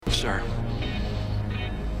Sir,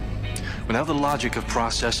 without the logic of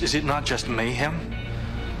process, is it not just mayhem?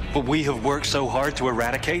 What we have worked so hard to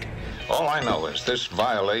eradicate? All I know is this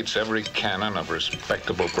violates every canon of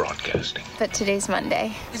respectable broadcasting. But today's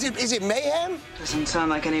Monday. Is it mayhem? Doesn't sound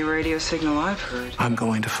like any radio signal I've heard. I'm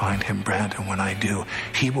going to find him, Brad, and when I do,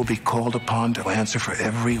 he will be called upon to answer for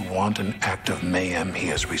every wanton act of mayhem he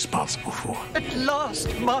is responsible for. At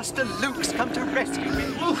last, Master Luke's come to rescue me.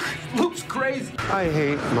 Luke's crazy. I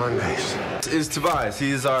hate Mondays. This is Tobias.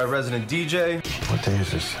 He's our resident DJ. What day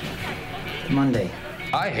is this? Monday.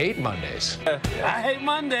 I hate Mondays. I hate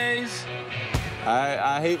Mondays.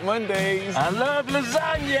 I hate Mondays. I love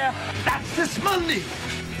lasagna. That's this Monday.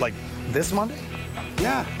 Like this Monday?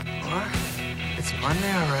 Yeah. What? It's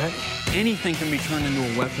Monday already? Anything can be turned into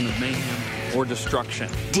a weapon of mayhem or destruction.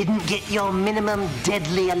 Didn't get your minimum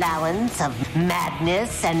deadly allowance of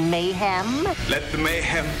madness and mayhem? Let the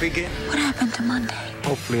mayhem begin. What happened to Monday?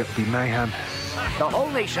 Hopefully it'll be mayhem. The whole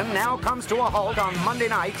nation now comes to a halt on Monday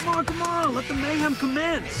night. Come on, let the mayhem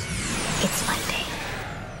commence. It's Monday.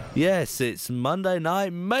 Yes, it's Monday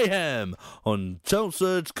Night Mayhem on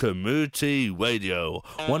Chelmsford Community Radio,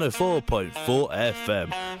 104.4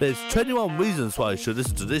 FM. There's 21 reasons why you should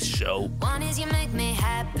listen to this show. One is you make me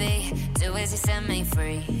happy, two is you set me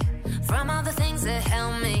free from all the things that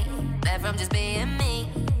held me back from just being me.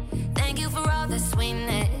 Thank you for all the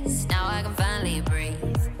sweetness, now I can finally breathe.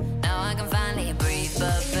 Now I can finally breathe,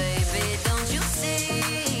 but baby, don't you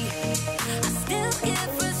see? I still get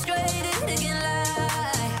frustrated, I can't lie.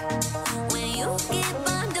 When you keep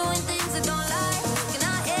on doing things I don't like, and I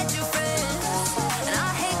hate your friends, and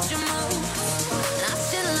I hate your moves, and I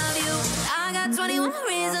still love you. I got 21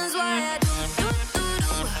 reasons why I do.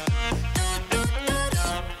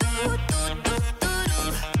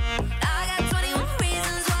 I got 21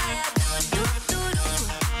 reasons why I do.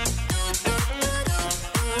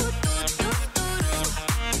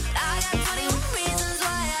 I got 21 reasons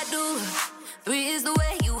why I do. 3 is the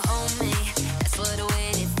way you hold me, that's what I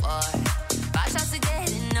waited for. 5 shots of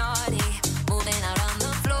getting naughty, moving out on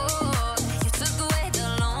the floor. You took away the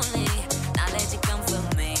lonely, now let you come for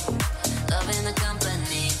me. Loving the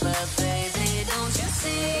company, but baby, don't you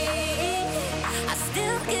see? I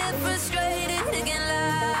still get frustrated, I can't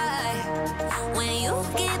lie. When you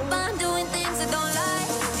keep on doing things I don't like,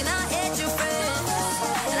 and I hate your friends,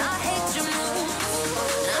 and I hate your moves,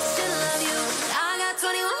 and I still love you. I got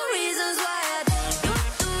 21 reasons why I do.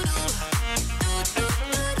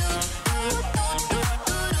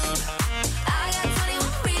 I got 21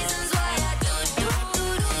 reasons why I do.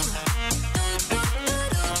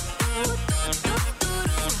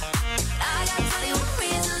 I got 21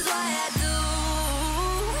 reasons why I do.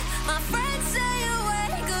 My friends say you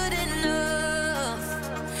ain't good enough,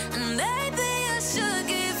 and maybe I should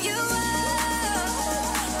give you up,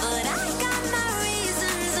 but I got my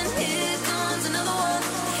reasons, and here comes another one.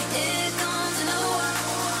 Here comes another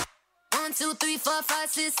one. 1, 2, 3, 4, 5,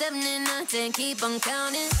 6, 7, and 9, 10. Keep on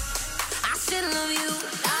counting. I still love you.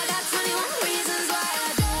 I got 21 reasons why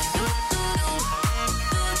I do.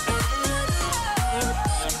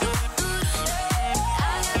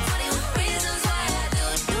 I got 21 reasons why I do.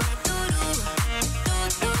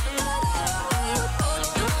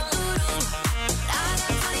 I got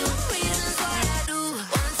 21 reasons why I do.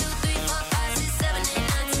 1, 2, 3, 4, 5, 6, 7, 8,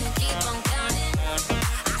 9, 10. Keep on counting.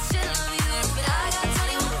 I still love you, but I got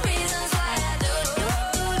 21 reasons why I do.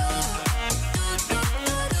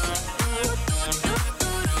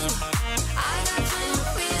 I got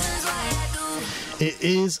 21 reasons why I do. It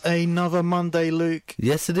is another Monday, Luke.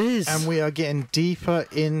 Yes, it is. And we are getting deeper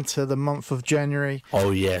into the month of January.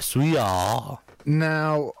 Oh, yes, we are.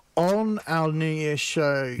 Now, on our New Year's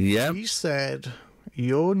show, Yep. you said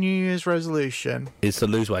your New Year's resolution. It's to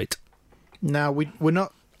lose weight. Now, we're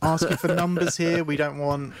not asking for numbers here. We don't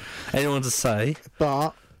want Anyone to say?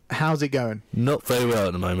 But how's it going? Not very well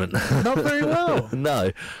at the moment. Not very well.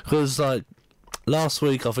 No, because like last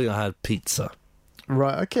week I think I had pizza,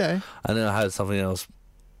 Right, okay. and then I had something else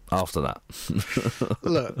after that.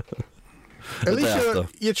 Look, at The least day after.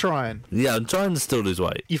 you're trying. Yeah, I'm trying to still lose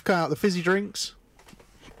weight. You've cut out the fizzy drinks.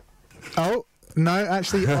 Oh, no,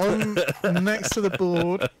 actually, on next to the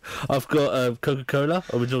board. I've got Coca-Cola,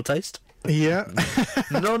 original taste. Yeah.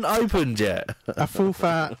 Non-opened yet. A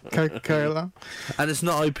full-fat Coca-Cola. And it's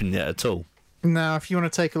not open yet at all. Now, if you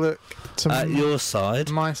want to take a look to At your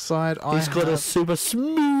side, my side, he's got a super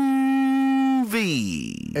smoothie.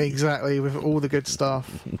 Exactly, with all the good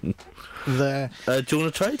stuff there. Do you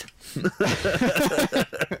want to trade?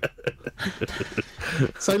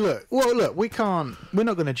 So look, we're not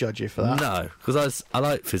going to judge you for that. No, because I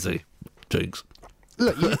like fizzy drinks.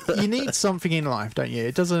 Look, you need something in life, don't you?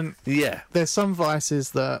 It doesn't. Yeah. There's some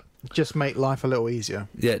vices that just make life a little easier.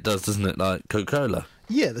 Yeah, it does, doesn't it? Like Coca-Cola.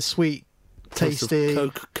 Yeah, the sweet, tasty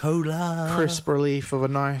Coca-Cola crisp relief of a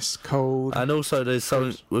nice cold. And also, there's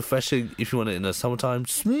something refreshing if you want it in the summertime.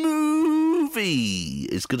 Smoothie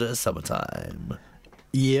is good at the summertime.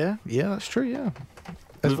 Yeah, that's true. Yeah,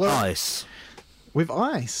 With ice. With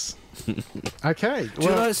ice. Okay. Do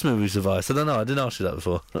you like smoothies with ice? I don't know. I didn't ask you that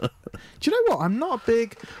before. Do you know what? I'm not a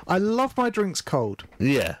big. I love my drinks cold.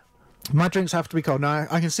 Yeah. My drinks have to be cold. Now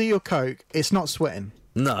I can see your Coke. It's not sweating.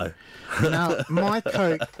 No. Now my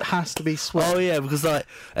Coke has to be sweating. Oh yeah, because like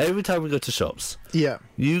every time we go to shops, yeah,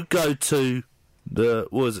 you go to the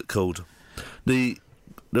what is it called? The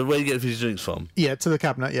where you get these drinks from. Yeah, to the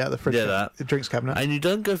cabinet. Yeah, the fridge. Yeah, that the drinks cabinet. And you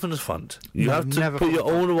don't go from the front. You No, have to never put from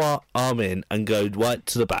your the arm in and go right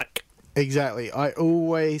to the back. Exactly. I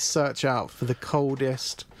always search out for the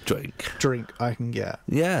coldest drink I can get.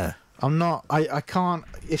 Yeah. I'm not. I can't.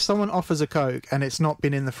 If someone offers a Coke and it's not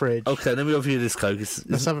been in the fridge. Okay, let me offer you this Coke.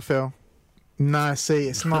 Let's have a feel. No, see,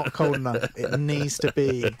 it's not cold enough. It needs to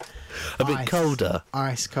be a bit colder.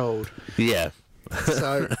 Ice cold. Yeah.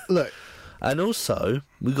 So look. And also,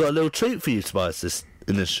 we've got a little treat for you, Tobias,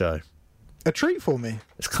 in this show. A treat for me?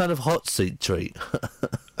 It's kind of hot seat treat.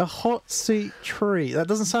 A hot seat treat? That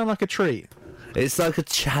doesn't sound like a treat. It's like a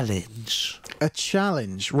challenge. A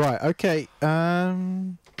challenge, right? Okay.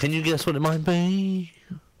 Can you guess what it might be?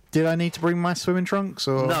 Did I need to bring my swimming trunks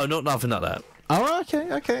or? No, nothing like that. Oh,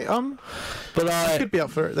 okay. But I could be up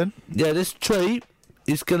for it then. Yeah, this treat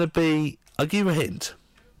is going to be. I'll give you a hint.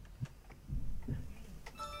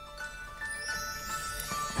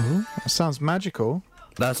 Ooh, that sounds magical.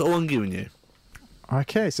 That's all I'm giving you.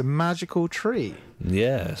 Okay, it's a magical treat.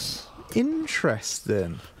 Yes.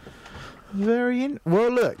 Interesting. Well,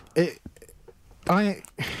 look, You're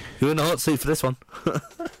in the hot seat for this one.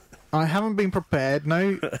 I haven't been prepared.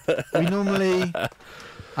 No, we normally.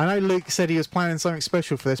 I know Luke said he was planning something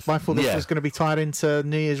special for this, but I thought this was going to be tied into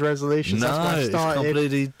New Year's resolutions. No, That's why I started. It's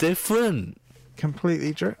completely different.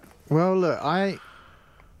 Completely different. Well, look, Are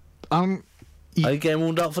you getting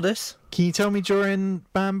warmed up for this? Can you tell me during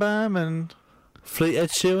Bam Bam and Fleet Ed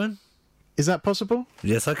Sheeran? Is that possible?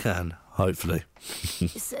 Yes, I can. Hopefully. You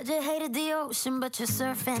said you hated the ocean, but you're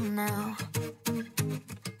surfing now.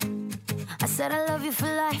 I said I love you for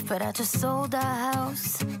life, but I just sold our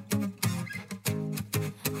house.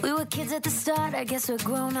 We were kids at the start, I guess we're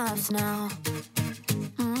grown-ups now.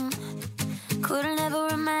 Couldn't ever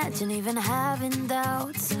imagine even having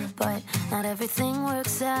doubts, but not everything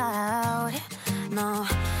works out. No,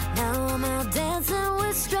 now I'm out dancing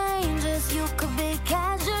with strangers. You could be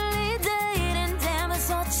casually dating. Damn, it's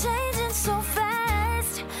all changing so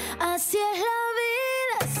fast. Así es la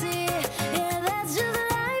vida, así. Yeah, that's just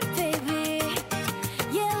life, baby.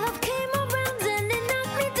 Yeah, love came around and it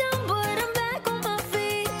knocked me down, but I'm back on my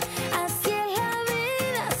feet. Así es la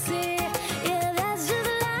vida, así. Yeah, that's just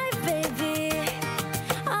life, baby.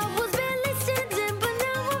 I was barely standing, but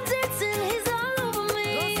now I'm dancing. He's all over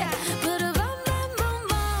me. But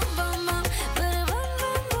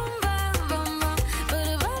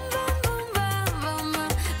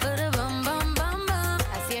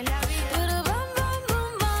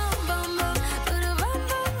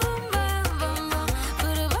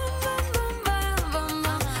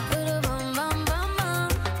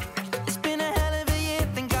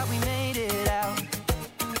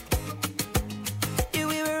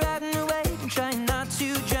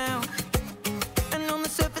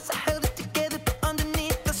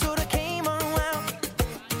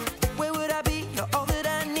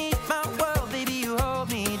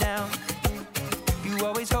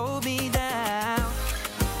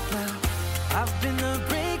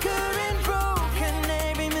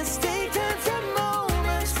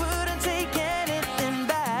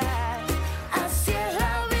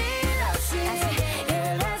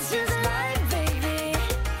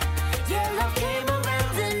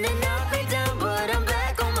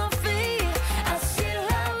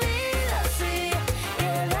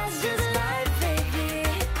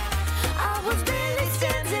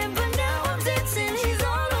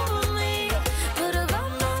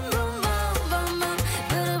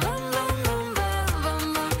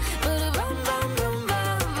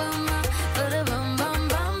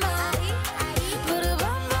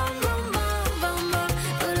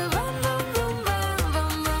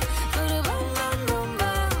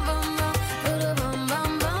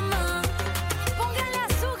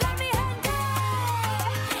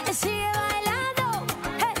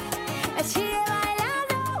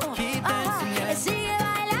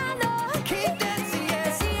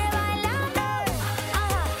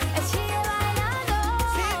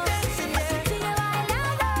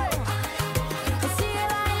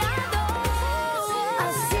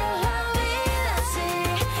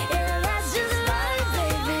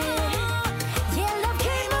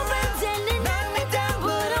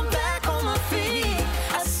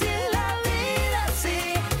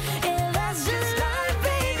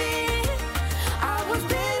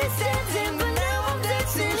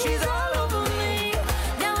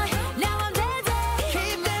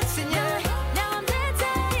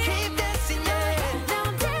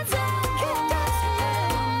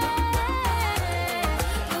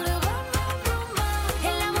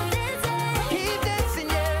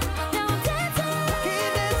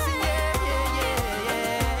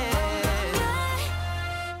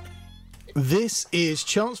This is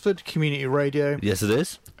Chelmsford Community Radio. Yes, it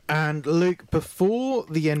is. And Luke, before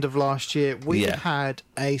the end of last year, we Yeah. had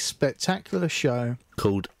a spectacular show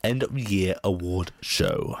Called End of Year Award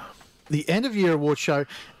Show. the end of year award show,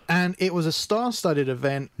 and it was a star-studded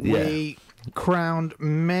event. Yeah. We crowned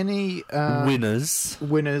many Winners.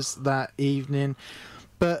 that evening,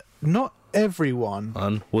 but not everyone.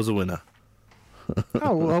 And was a winner.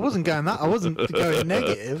 Oh, well, I wasn't going that. I wasn't going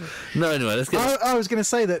negative. No, anyway, let's get I was going to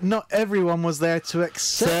say that not everyone was there to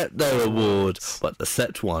accept their award, but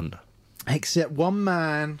accept one. Except one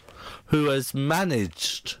man who has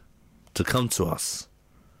managed to come to us.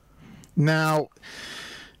 Now,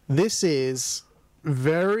 this is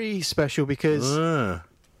very special because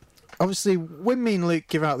obviously when me and Luke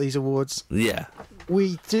give out these awards,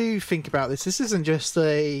 we do think about this. This isn't just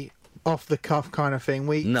a off-the-cuff kind of thing.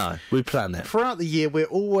 We plan it. Throughout the year, we're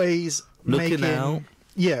always Looking out.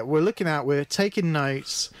 Yeah, we're looking out. We're taking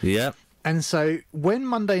notes. Yeah. And so when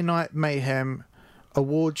Monday Night Mayhem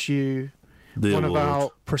awards you The one award. of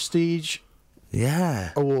our prestige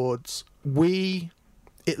awards,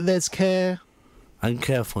 there's care and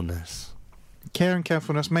carefulness. Care and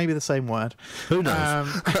carefulness, maybe the same word. Who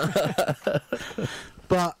knows?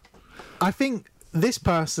 But I think this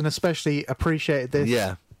person especially appreciated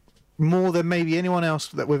this more than maybe anyone else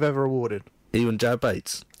that we've ever awarded. Even Jared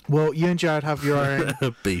Bates. Well, you and Jared have your own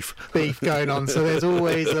beef going on, so there's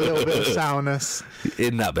always a little bit of sourness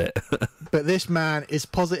in that bit. But this man is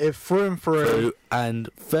positive through and through. And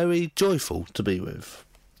very joyful to be with.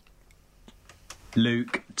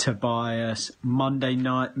 Luke, Tobias, Monday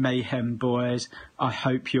Night Mayhem boys, I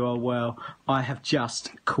hope you are well. I have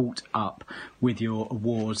just caught up with your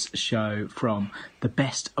awards show from the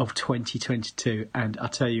best of 2022, and I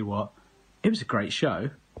tell you what, it was a great show.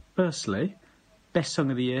 Firstly, best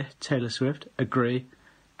song of the year, Taylor Swift, agree,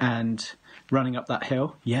 and Running Up That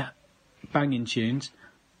Hill, yeah, banging tunes,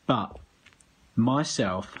 but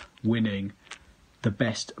myself winning the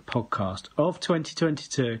best podcast of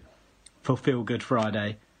 2022 for Feel Good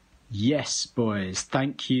Friday. Yes, boys.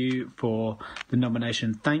 Thank you for the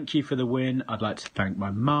nomination. Thank you for the win. I'd like to thank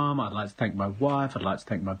my mum. I'd like to thank my wife. I'd like to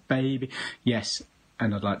thank my baby. Yes,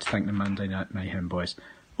 and I'd like to thank the Monday Night Mayhem boys.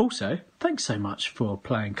 Also, thanks so much for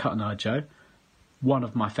playing Cut and Eye Joe, one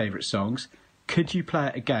of my favourite songs. Could you play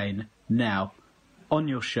it again now on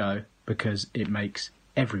your show, because it makes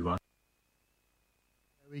everyone.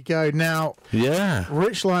 There we go. Now,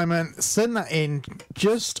 Rich Lyman sent that in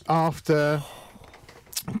just after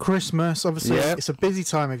Christmas. Obviously, it's a busy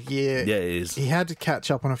time of year. Yeah, it is. He had to catch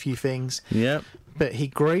up on a few things. Yeah. But he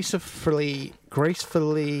gracefully,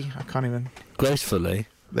 I can't even. Gracefully.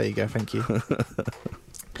 There you go, thank you.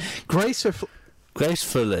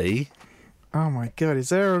 Gracefully. Oh my God, is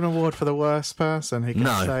there an award for the worst person who can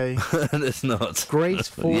say... No, there's not.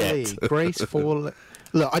 Gracefully. Graceful.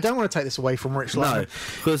 Look, I don't want to take this away from Rich Lyman. No,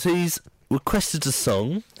 because he's requested a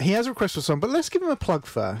song. He has requested a song, but let's give him a plug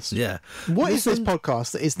first. Yeah. What is this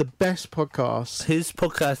podcast that is the best podcast? His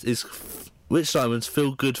podcast is Rich Lyman's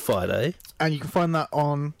Feel Good Friday. And you can find that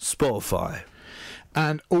on... Spotify.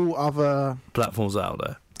 And all other... platforms out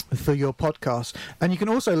there. For your podcast. And you can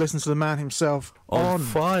also listen to the man himself on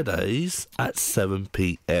Fridays at 7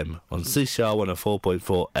 p.m. on CCR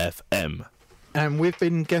 104.4 FM. And we've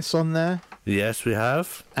been guests on there. Yes, we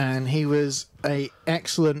have. And he was an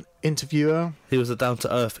excellent interviewer. He was a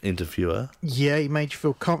down-to-earth interviewer. Yeah, he made you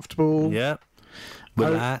feel comfortable. Yeah.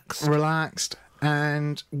 Relaxed.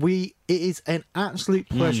 And it is an absolute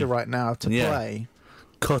pleasure right now to play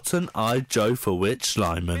Cotton Eye Joe for Rich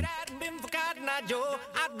Lyman. Joe,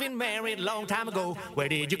 I'd been married a long time ago. Where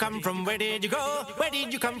did you come from? Where did you go? Where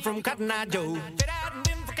did you come from, Cotton Eye Joe? If it hadn't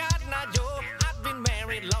been for Cotton Eye Joe, I'd been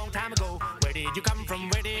married a long time ago. Where did you come from?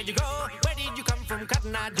 Where did you go? Where did you come from,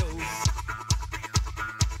 Cotton Eye Joe?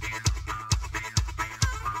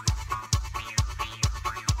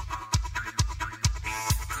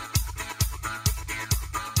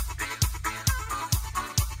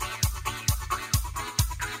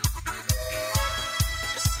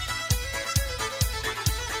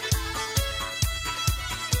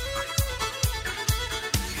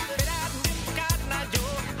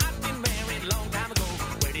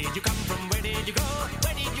 Where did you come from? Where did you go?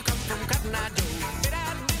 Where did you come from, Cotton Eye Joe? If it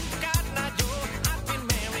hadn't been for Cotton Eye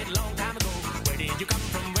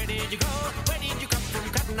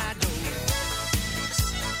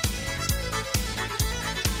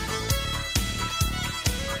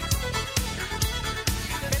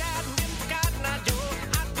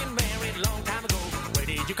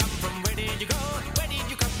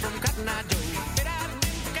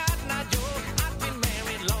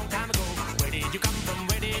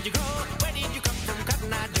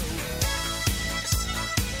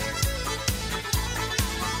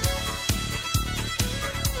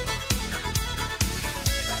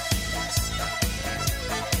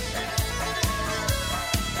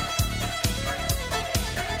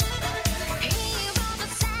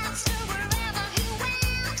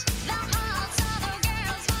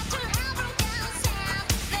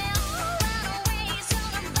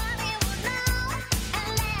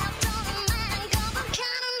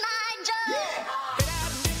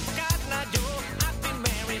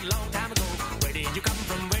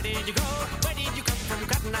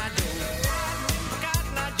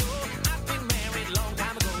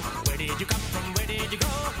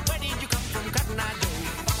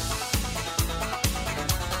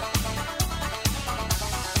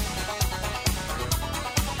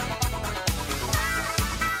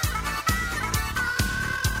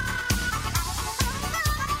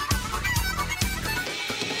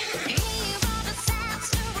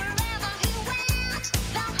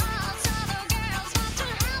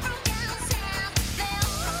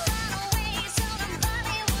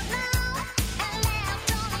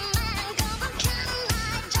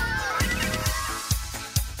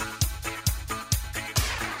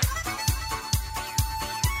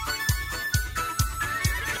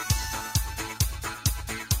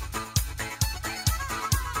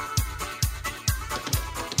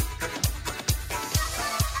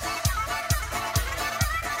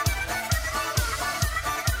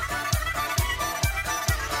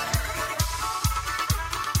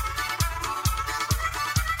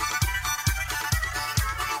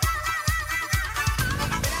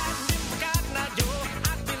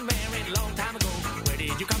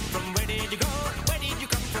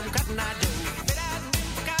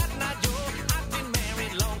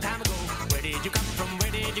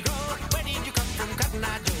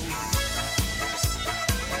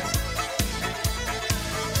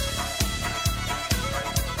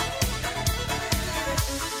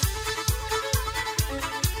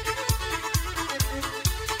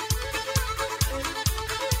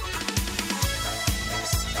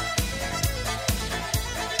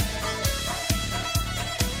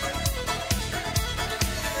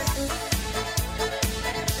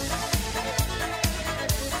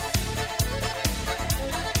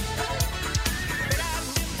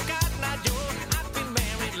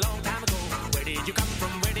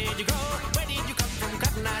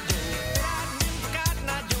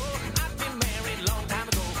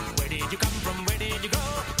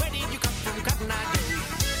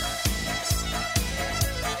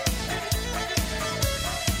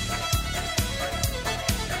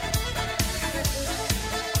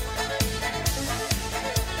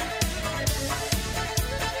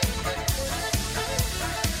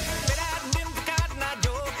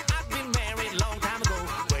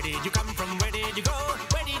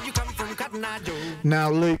Cotton Eye Joe. Now,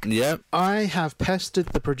 Luke, Yep. I have pestered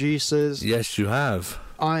the producers. Yes, you have.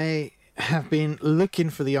 I have been looking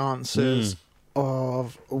for the answers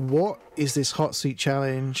of what is this hot seat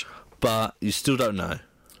challenge. But you still don't know.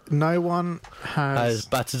 No one has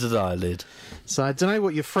battered an eyelid. So I don't know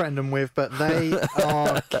what you threatened them with, but they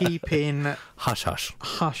are keeping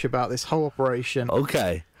hush about this whole operation.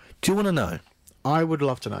 Okay. Do you want to know? I would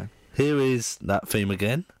love to know. Here is that theme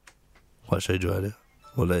again. What I showed you earlier.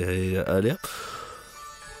 Earlier.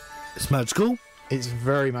 It's magical. It's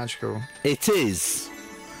very magical. It is.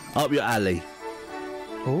 Up your alley.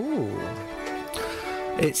 Ooh.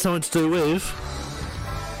 It's something to do with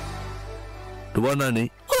the one and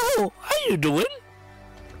only. Oh, how you doing?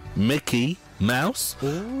 Mickey Mouse.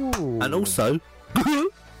 Ooh. And also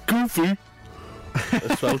Goofy.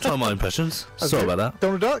 So I'll try my impressions. Okay. Sorry about that.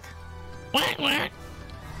 Donald Duck? Okay.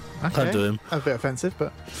 Okay. do him. A bit offensive,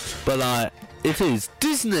 but it is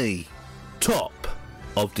Disney Top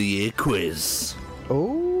of the Year quiz.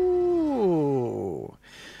 Ooh.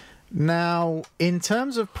 Now, in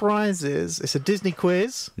terms of prizes, it's a Disney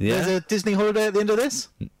quiz. Yeah. There's a Disney holiday at the end of this.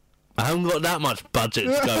 I haven't got that much budget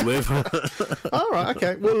to go with. All right,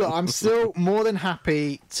 okay. Well, look, I'm still more than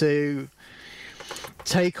happy to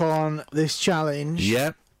take on this challenge.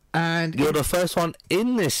 Yeah. And you're the first one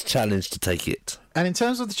in this challenge to take it. And in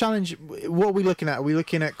terms of the challenge, what are we looking at? Are we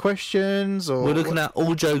looking at questions or? We're looking at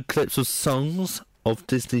audio clips of songs of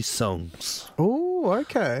Disney songs. Oh,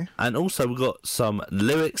 okay. And also we've got some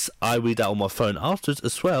lyrics I read out on my phone afterwards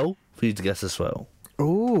as well for you to guess as well.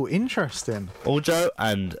 Oh, interesting. Audio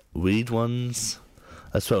and read ones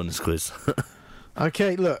as well in this quiz.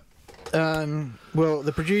 Okay, look. Well,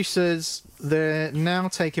 the producers, they're now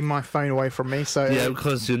taking my phone away from me, so... Yeah,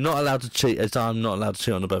 because you're not allowed to cheat, as I'm not allowed to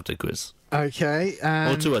cheat on a birthday quiz. Okay,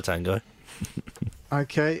 Or to a tango.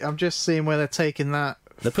 Okay, I'm just seeing where they're taking that.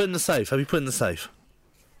 They're put in the safe. Have you put in the safe?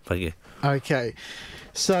 Thank you. Okay,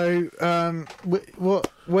 so,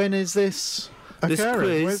 when is this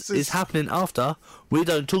occurring? This quiz is happening after We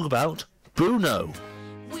Don't Talk About Bruno.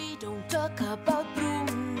 We don't talk about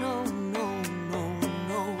Bruno, no, no,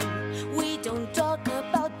 no. We don't talk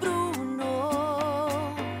about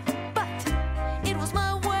Bruno. But it was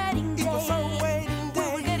my wedding day. We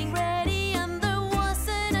were getting ready and there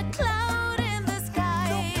wasn't a cloud in the sky.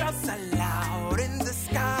 No clouds allowed in the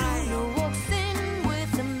sky. Bruno walks in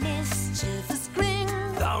with a mischievous grin.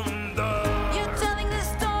 Thunder. You're telling this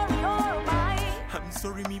story or am I? I'm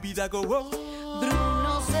sorry, maybe that go wrong.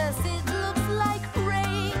 Bruno says it looks like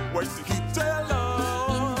rain. Where's the heat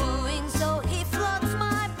alone? In doing so, he floods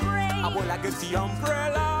my brain. I will like the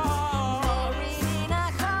umbrella. Buried in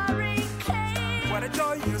a hurricane. What a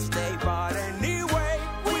joy you stay, but anyway,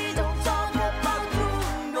 we don't talk about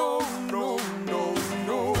Bruno, no, no,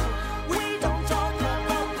 no. We don't talk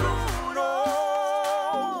about Bruno.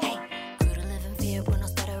 Hey, grew to live in fear, Bruno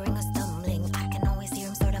stuttering or stumbling. I can always hear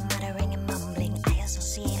him sort of muttering and mumbling. I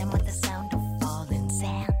associate him with the sound of falling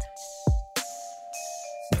sand.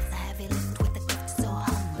 It's a heavy lift with a gift so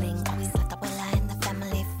humbling. Always left abuela and the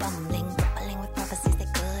family fumbling, grappling with prophecies they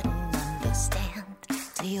couldn't understand.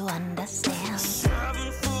 Do you understand?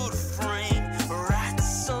 7 foot frame,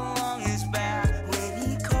 rats along his back. When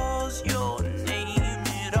he calls your name,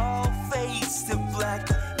 it all fades to black.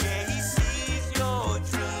 Yeah, he sees your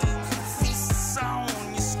dreams, feasts on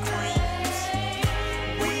your screams.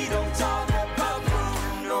 We don't talk about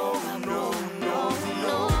Bruno, no, no,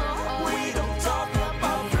 no. We don't talk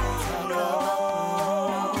about Bruno.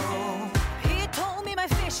 He told me my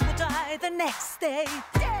fish would die the next day.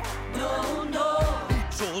 No, no.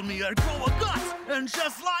 Told me I'd grow a gut, and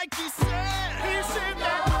just like he said,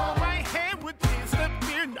 that my hair would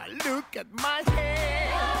disappear. Now look at my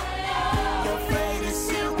hair. Your fate is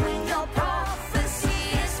sealed when your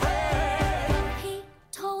prophecy is read. He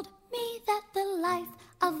told me that the life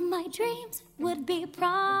of my dreams would be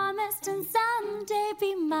promised and someday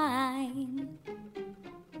be mine.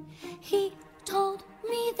 He told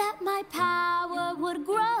me that my power would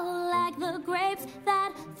grow like the grapes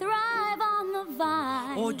that thrive on the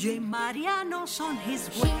vine. Oye, Mariano's on his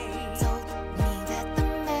way. He told me that the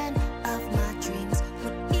man of my dreams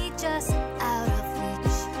would be just out of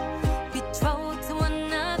reach, betrothed to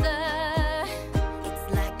another. It's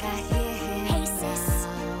like I hear him. Hey sis,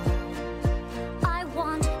 I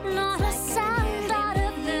want not a sound out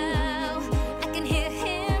of now. I can hear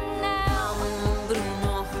him now.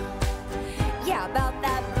 Bruno, yeah, about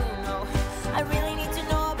that Bruno. I really need to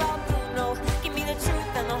know about Bruno. Give me the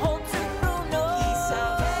truth and the whole truth, Bruno.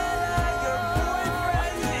 Isabella, your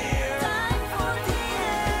boyfriend here. Time for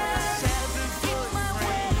dinner. 7 foot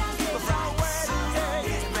frame,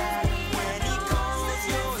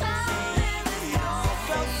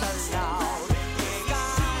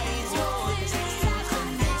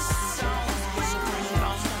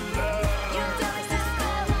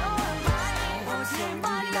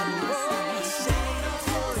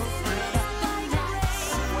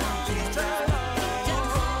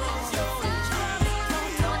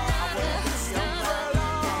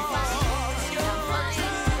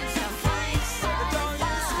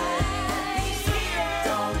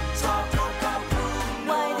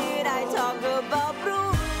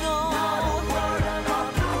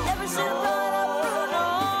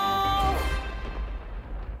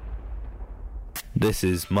 This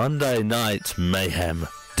is Monday Night Mayhem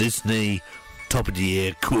Disney Top of the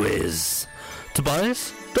Year Quiz.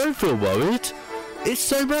 Tobias, don't feel worried. It's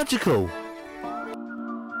so magical.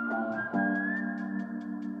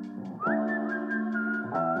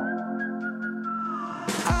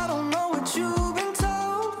 I don't know what you've been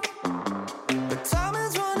told, but time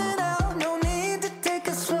is running out. No need to take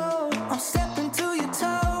it slow. I'm stepping to you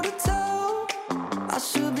toe to toe. I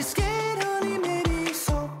should be scared, honey, maybe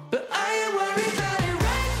so, but I ain't worried about it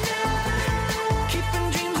right now. Keeping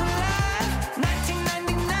dreams alive,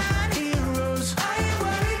 1999 heroes. I ain't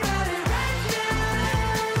worried about it right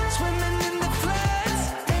now. Swimming in the floods,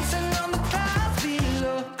 dancing on the clouds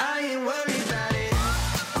below. I ain't worried about it.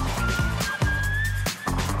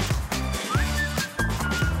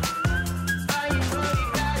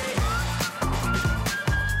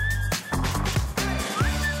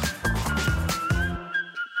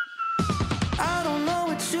 I don't know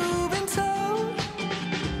what you've been told,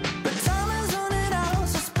 but time is running out,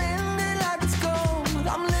 so spend it like it's gold.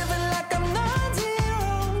 I'm living like I'm 90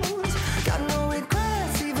 got no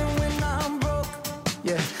regrets even when I'm broke.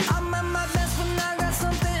 Yeah, I'm at my best when I got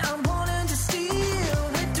something I'm wanting to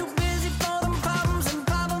steal. Way too busy for them problems and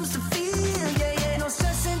problems to feel. Yeah, yeah, no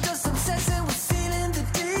stressing, just obsessing with sealing the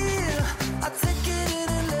deal. I take it in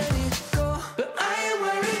and let it go, but I ain't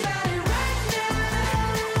worried about it right now.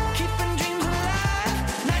 Keeping dreams alive,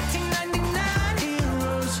 1999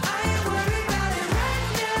 heroes. I ain't worried about it right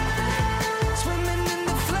now. Swimming in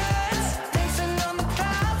the floods, dancing on the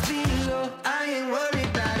clouds below. I ain't worried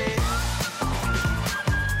about it.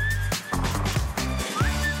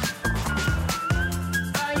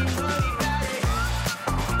 I ain't worried about it.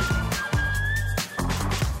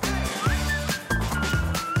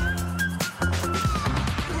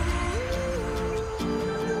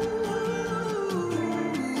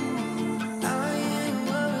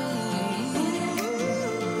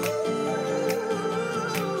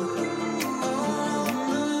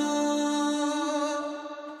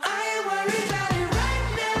 I ain't worried about it right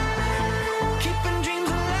now. Keeping dreams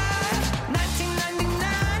alive,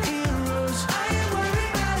 1999 heroes. I ain't worried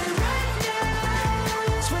about it right now.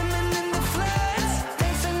 Swimming in the floods,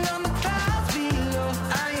 dancing on the clouds below.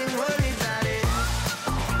 I ain't worried about it.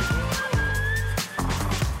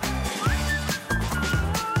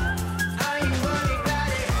 I ain't worried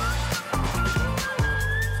about it.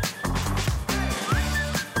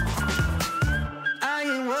 I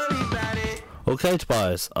ain't worried about it. Okay,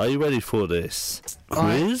 Tobias, are you ready for this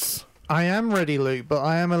quiz? I am ready, Luke, but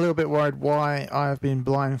I am a little bit worried why I have been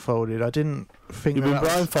blindfolded. I didn't think You've that been that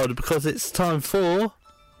was- blindfolded because it's time for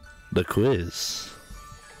the quiz.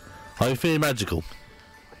 Are you feeling magical?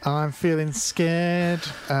 I'm feeling scared.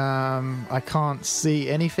 I can't see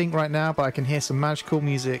anything right now, but I can hear some magical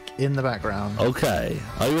music in the background. Okay,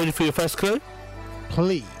 are you ready for your first clue?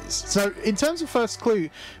 Please. So, in terms of first clue,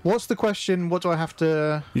 what's the question? What do I have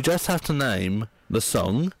to... You just have to name the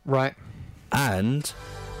song. Right. And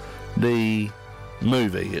the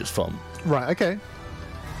movie it's from. Right, okay.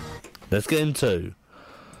 Let's get into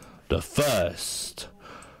the first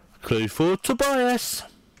clue for Tobias.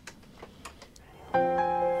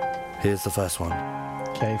 Here's the first one.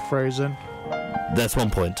 Okay, Frozen. That's 1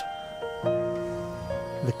 point.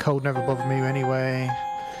 The cold never bothered me anyway.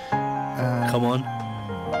 Come on.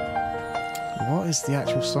 What is the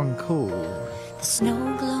actual song called? The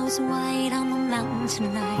snow glows white on the mountain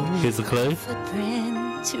tonight. Here's the clue.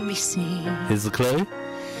 Footprint to be seen. Here's the clue.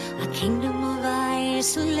 A kingdom of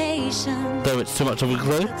isolation. Though it's too much of a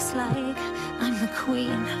clue. Looks like I'm the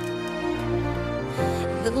queen.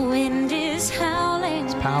 The wind is howling.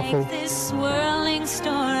 It's powerful. Like this swirling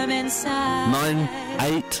storm inside.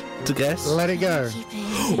 9-8 to guess. Let it go.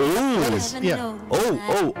 Oh, yeah.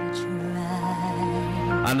 Oh.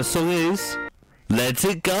 And the song is Let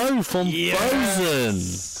It Go from Frozen.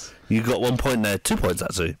 You got 1 point there. 2 points,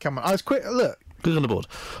 actually. Come on. I was quick. Look. Click on the board.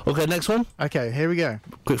 Okay, next one. Okay, here we go.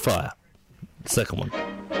 Quick fire. Second one.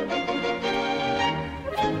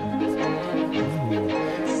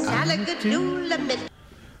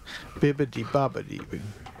 Bibbidi bobbidi boo.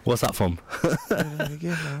 What's that from?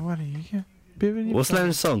 What do you get? Bibbidi What's the name of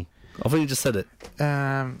the song? I think you just said it.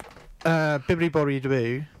 Bibbidi bobbidi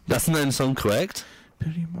boo. That's the name of the song, correct?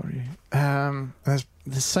 Bibbidi bobbidi.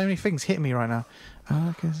 There's so many things hitting me right now.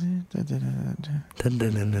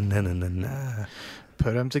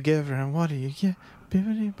 Put them together and what do you get?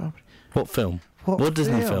 Bibbidi bobbidi. What film? What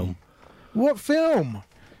Disney film? What film?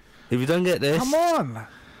 If you don't get this... Come on!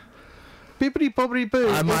 Bibbidi bobbidi boo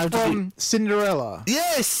was from Cinderella.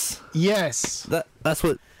 Yes! Yes! That's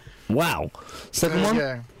what... Wow. Second one?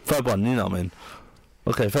 Yeah. Third one, you know what I mean.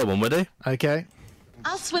 Okay, third one, ready? Okay.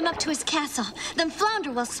 I'll swim up to his castle. Then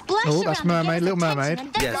Flounder will splash Oh, around. that's Mermaid, Little Mermaid.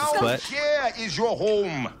 Yes, correct. Here is your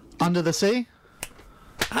home. Under the sea.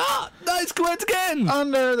 That is correct again.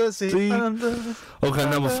 Under the sea. Under the Okay,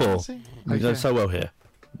 number 4. You're going so well here.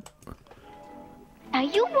 Now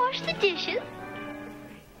you wash the dishes.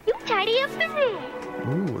 You tidy up the room.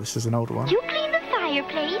 Ooh, this is an old one. You clean the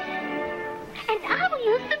fireplace. And I will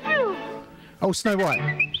use the broom. Oh, Snow White.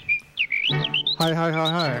 Hi, hi, hi,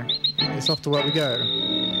 hi. It's off to where we go.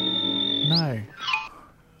 No.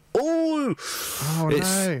 Oh,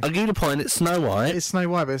 no. I'll give you the point. It's Snow White. It's Snow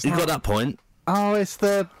White, but it's You not. got that point. Oh, it's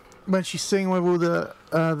when she's singing with all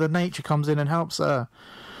the nature comes in and helps her.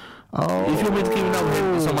 Oh. If you want me to give you another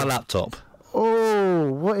hint, it's on my laptop.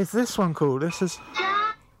 Oh, what is this one called? This is.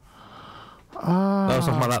 That was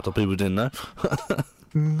off my laptop. People didn't know.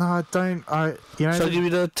 No, I don't. Shall I give you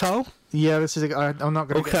the title? Yeah, this is. I'm not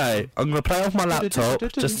going to. Okay, I'm going to play off my laptop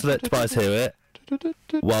just to let Tobias hear it.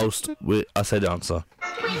 Whilst I say the answer.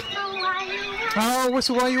 Oh,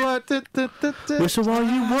 whistle while you work. Whistle while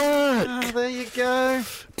you work. Oh, there you go.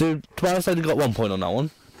 Dude, Tobias only got 1 point on that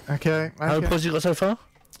one. Okay. How many points you got so far?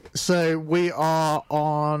 So we are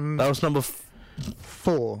on. That was number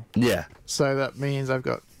 4. Yeah. So that means I've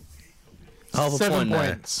got half a 7 point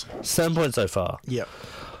points. There. 7 points so far. Yep.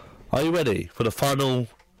 Are you ready for the final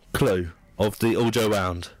clue of the audio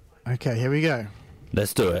round? Okay, here we go.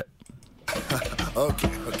 Let's do it. Okay.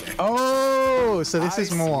 Oh, so this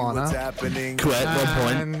is Moana. Correct,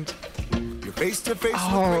 1 point. You're face to face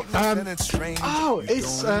Oh, with greatness and it's strange. Oh, You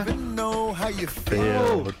it's. don't even know how you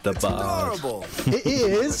Feel feel. the It's bars. adorable. It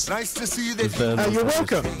is. It's nice to see that You're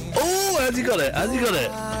welcome. Oh, how's he got it? How's he got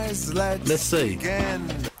it? Let's see.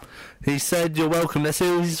 He said you're welcome. Let's see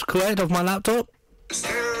if he's correct off my laptop.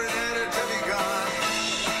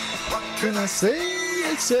 What can I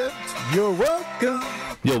say except you're welcome?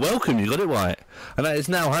 You're welcome. You got it right. And that is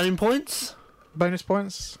now home points. Bonus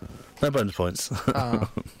points? No bonus points. I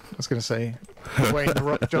was going to say Wayne The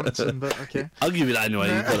Rock Johnson, but okay. I'll give you that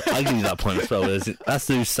anyway. I'll give you that point as well. That's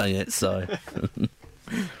who's saying it, so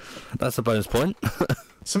that's a bonus point.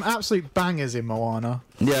 Some absolute bangers in Moana.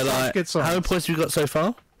 Yeah, like good songs. how many points have you got so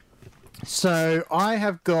far? So I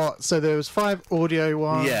have got. So there was 5 audio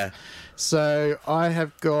ones. Yeah. So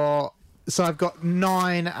I've got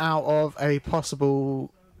 9 out of a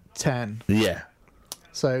possible 10. Yeah.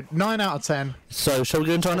 So 9 out of 10. So shall we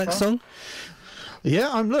go into our next song?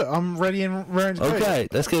 Yeah, I'm ready and ready to go. Okay,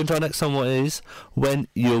 let's get into our next song. What is When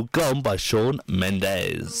You're Gone by Shawn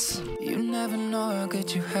Mendes. You never know how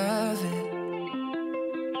good you have it.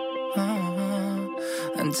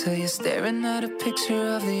 Until you're staring at a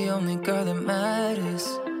picture of the only girl that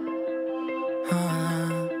matters.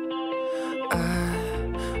 I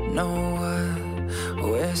know what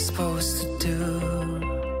we're supposed to do.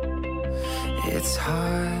 It's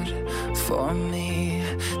hard for me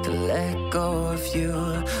to let go of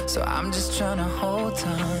you, so I'm just trying to hold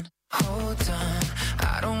on, hold on.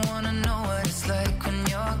 I don't wanna know what it's like when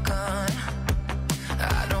you're gone.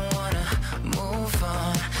 I don't wanna move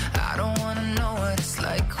on. I don't wanna know what it's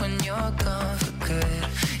like when you're gone for good.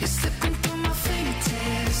 You're slipping through my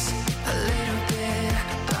fingertips, a little bit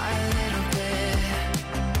by a little bit.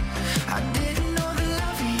 I didn't know that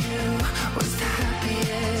loving you was the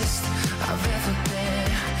happiest I've ever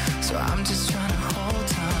been, so I'm just trying to hold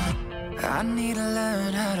on. I need to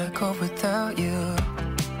learn how to cope without you.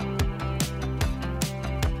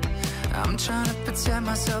 I'm trying to protect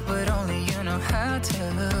myself, but only you know how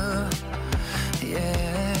to.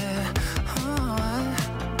 Yeah, oh, I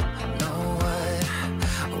know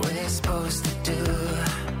what we're supposed to do.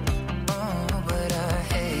 Oh, but I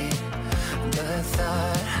hate the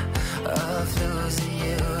thought of losing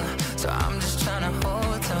you, so I'm just trying to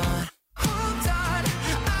hold on. Hold on,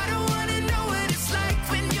 I don't wanna know what it's like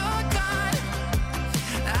when you're gone.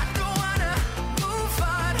 I don't wanna move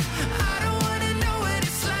on. I don't wanna know what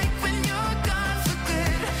it's like when you're gone for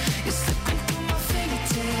good. You're slipping through my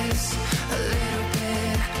fingertips, a little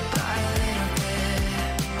bit by a little bit.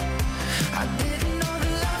 I didn't know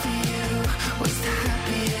that loving you was the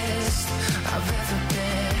happiest I've ever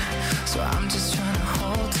been, so I'm just trying to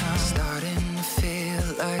hold on. Starting to feel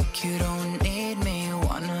like you don't need me.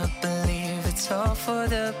 Wanna believe it's all for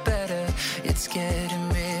the better. It's getting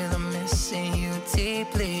real, I'm missing you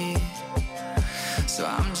deeply, so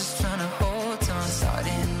I'm just trying to hold on.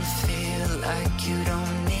 Starting to feel like you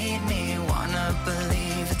don't need me. Wanna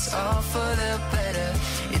believe it's all for the better.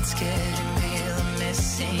 It's getting real, I'm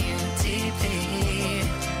missing you deeply,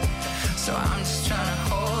 so I'm just trying to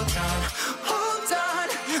hold on. Hold on,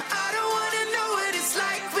 I don't wanna know what it's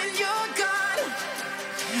like when you're gone.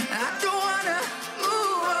 I don't wanna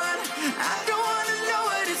move on. I don't wanna know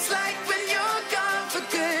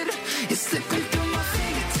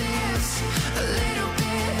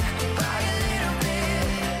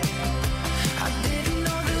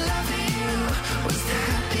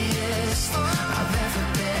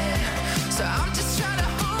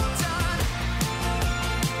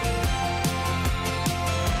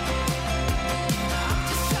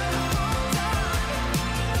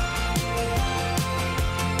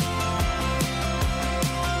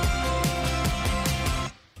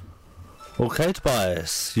Okay,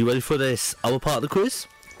 Tobias, you ready for this other part of the quiz?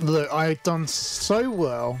 Look, I've done so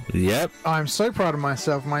well. Yep. I'm so proud of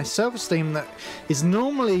myself. My self-esteem that is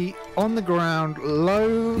normally on the ground,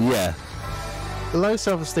 low. Yeah. Low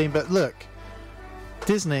self-esteem, but look,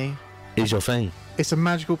 Disney is your thing. It's a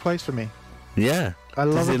magical place for me. Yeah. I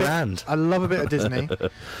love Disneyland. I love a bit of Disney.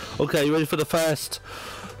 Okay, you ready for the first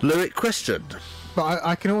lyric question? But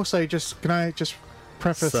I can also can I just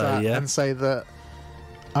preface that and say that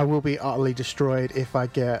I will be utterly destroyed if I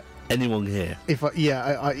get anyone here. If I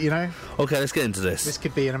you know. Okay, let's get into this. This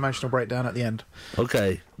could be an emotional breakdown at the end.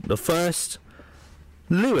 Okay, the first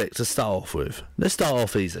lyric to start off with. Let's start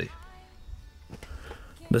off easy.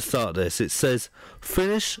 Let's start this. It says,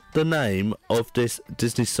 finish the name of this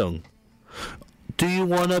Disney song. Do you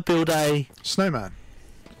want to build a snowman?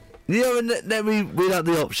 Yeah, and let me read out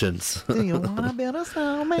the options. Do you want to build a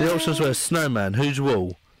snowman? The options were snowman, Who's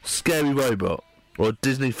Wool, scary robot, or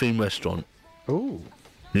Disney themed restaurant. Ooh.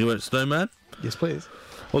 You went snowman? Yes, please.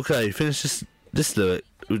 Okay, finish this lyric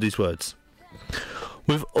with these words.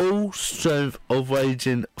 With all strength of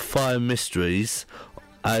raging fire mysteries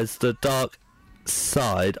as the dark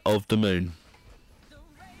side of the moon.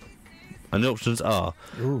 And the options are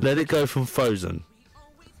Let It Go from Frozen,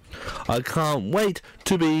 I Can't Wait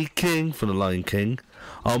to Be King from The Lion King,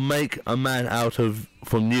 I'll Make a Man Out of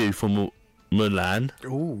from You from Mulan,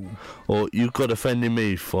 or You Got a Friend in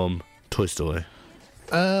Me from Toy Story.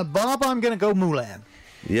 Bob, I'm gonna go Mulan.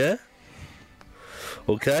 Yeah?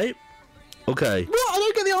 Okay. What? I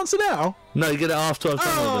don't get the answer now? No, you get it after I've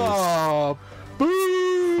done all this.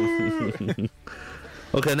 Boo!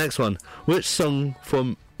 Okay, next one. Which song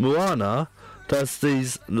from Moana does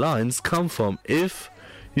these lines come from? If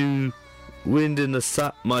you wind in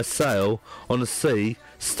my sail on the sea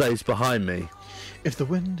stays behind me. If the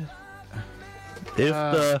wind... If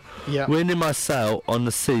the wind in my sail on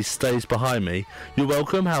the sea stays behind me, you're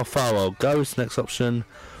welcome, how far I'll go is next option.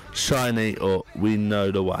 Shiny or We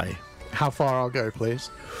Know the Way. How far I'll go, please.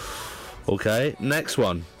 Okay, next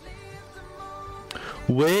one.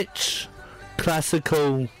 Which classic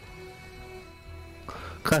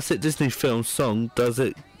Disney film song does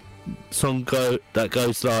it go that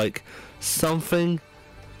goes like something,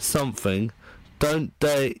 don't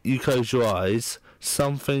dare you close your eyes,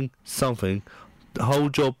 something,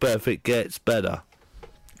 hold your breath, it gets better.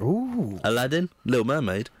 Ooh. Aladdin, Little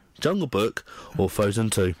Mermaid, Jungle Book, or Frozen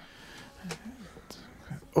 2?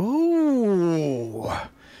 Ooh.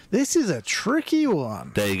 This is a tricky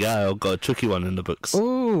one. There you go, I've got a tricky one in the books.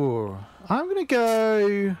 Ooh. I'm going to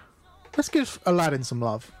go... Let's give Aladdin some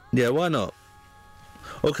love. Yeah, why not?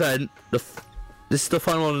 Okay, this is the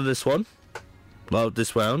final one of this one. Well,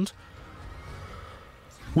 this round.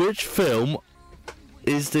 Which film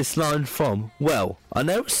is this line from? Well, I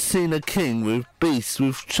never seen a king with beasts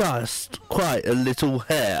with just quite a little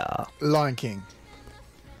hair. Lion King.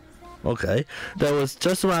 Okay. There was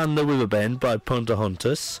Just Around the River Bend by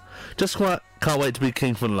Pocahontas. Can't Wait to Be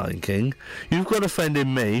King from Lion King. You've Got a Friend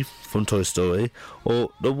in Me from Toy Story. Or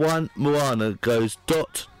the one Moana goes ... do ...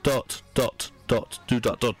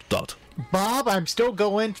 Bob, I'm still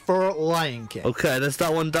going for Lion King. Okay, that's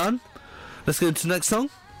that one done. Let's go to the next song.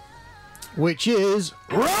 Which is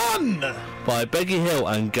Run! By Becky Hill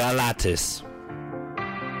and Galatis.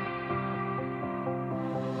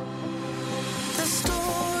 The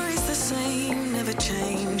story's the same, never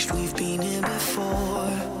changed. We've been here before.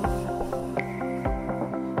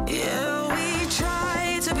 Yeah, we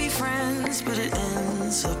try to be friends, but it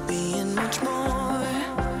ends up being much more.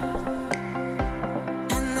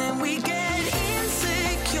 And then we get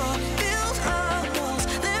insecure, build our walls,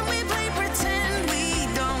 then we play pretend we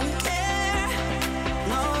don't care.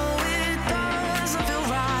 No, it doesn't feel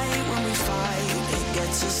right when we fight, it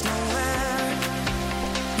gets us nowhere.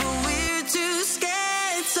 But we're too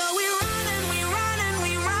scared, so we run and we run and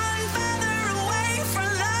we run further away from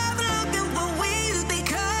love, looking for we've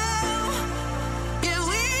become. Yeah,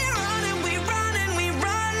 we run and we run and we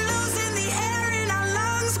run, losing the air in our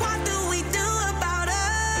lungs. What do we do about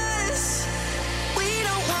us? We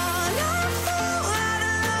don't wanna fall out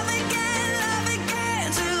of love again,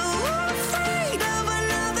 too afraid of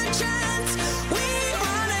another chance. We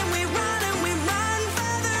run and we run and we run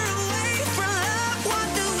further away from love. What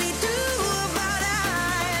do we do about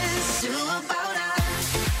us? Do about us?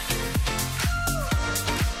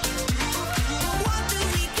 What do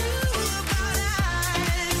we do about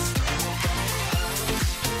us?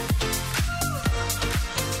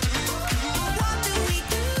 What do we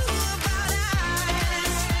do about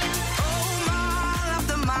us? Oh, mile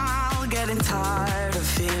after mile, getting tired of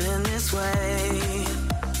feeling this way.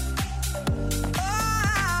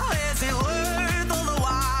 Oh, is it worth all the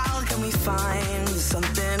while? Can we find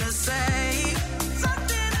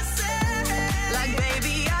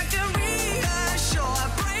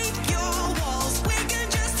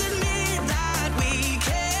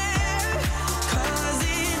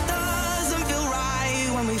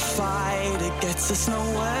gets us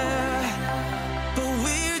nowhere. But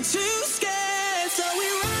we're too scared, so we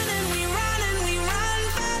run and we run and we run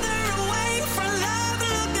further away from love.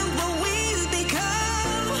 Look at what we've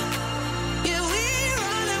become. Yeah, we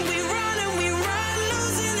run and we run and we run,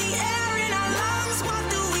 losing the air in our lungs. What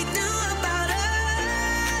do we do about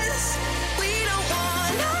us? We don't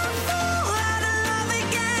wanna fall out of love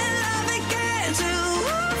again, too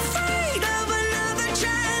afraid of another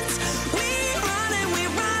chance. We run and we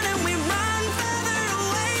run and we run further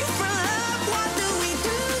away from love. What do we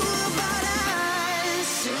do about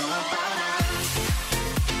us?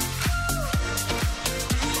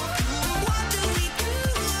 What do we do about us? What do we do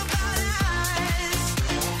about us?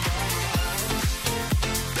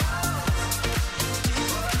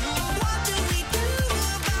 What do we do? What do we do?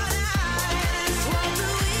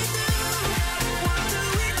 What do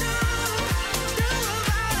we do? Do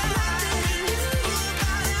about it? What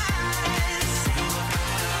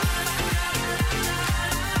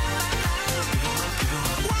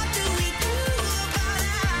do we do about us? What do we do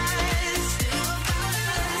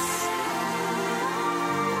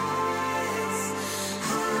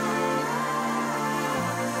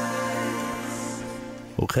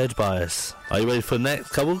Okay, Tobias, are you ready for the next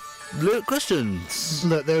couple little questions?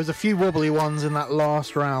 Look, there was a few wobbly ones in that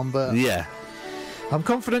last round, but Yeah. I'm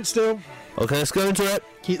confident still. Okay, let's go into it.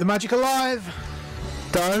 Keep the magic alive.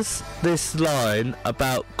 Does this line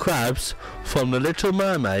about crabs from The Little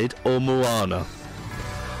Mermaid or Moana?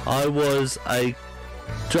 I was a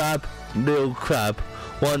drab little crab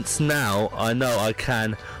once, now I know I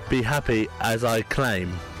can be happy as I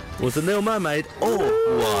claim. Was it Little Mermaid or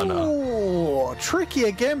Moana? Oh, tricky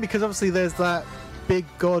again, because obviously there's that big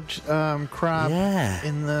god crab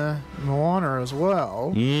in the Moana as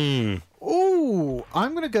well. Ooh,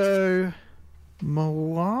 I'm gonna go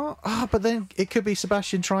Moana. But then it could be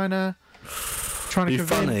Sebastian trying to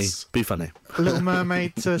convince Be funny. Little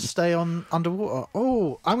Mermaid to stay on underwater.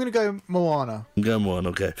 Oh, I'm gonna go Moana. Go Moana,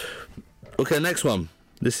 okay. Okay, next one.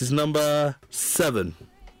 This is number 7.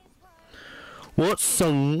 What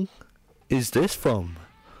song is this from?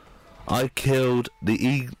 I killed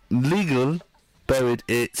the illegal, buried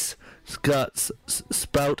its guts,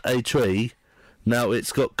 spout a tree. Now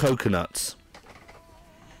it's got coconuts.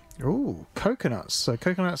 Ooh, coconuts. So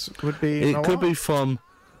coconuts would be. It could be from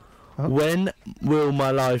When Will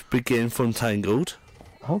My Life Begin from Tangled.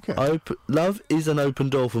 Okay. Love is an Open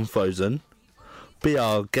Door from Frozen. Be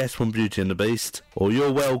Our Guest from Beauty and the Beast. Or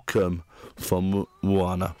You're Welcome from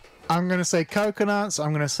Moana. I'm going to say coconuts.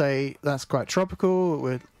 I'm going to say that's quite tropical.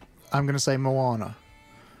 I'm going to say Moana.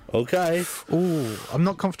 Okay. Ooh, I'm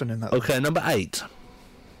not confident in that. Okay, number 8.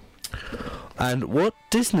 And what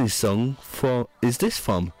Disney song is this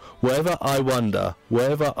from? Wherever I wander,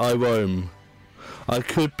 wherever I roam, I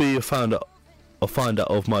could be a finder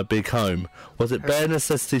of my big home. Was it Bare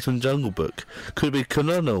Necessities from Jungle Book? Could it be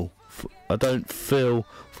Colonel, I Don't Feel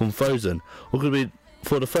from Frozen? Or could it be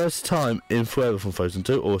For the First Time in Forever from Frozen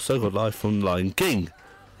 2? Or So Called Life from Lion King?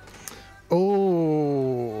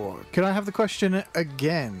 Oh, can I have the question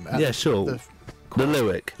again? Yeah, sure. The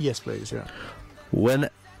lyric. Yes, please, yeah.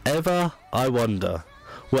 Whenever I wander,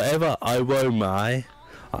 wherever I roam, I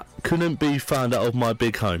couldn't be found out of my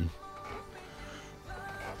big home.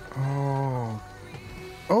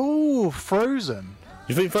 Oh, Frozen.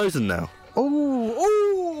 You think Frozen now?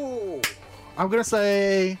 Oh, I'm gonna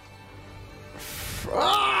say.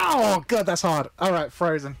 Oh God, that's hard. All right,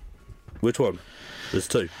 Frozen. Which one? There's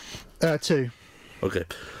 2. 2. Okay.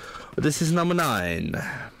 This is number 9.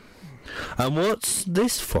 And what's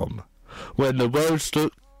this from? When the roads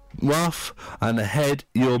look rough and ahead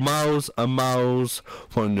you're miles and miles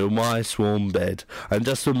from your nice warm bed. And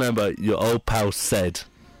just remember your old pal said.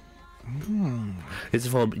 It's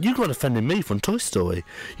from You Got a Friend in Me from Toy Story.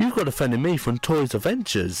 You've Got a Friend in Me from Toys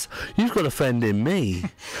Adventures. You've Got a Friend in Me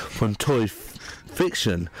from Toy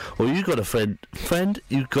Fiction. Or You Got a friend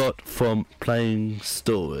you got from Playing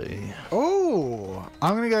Story. Oh,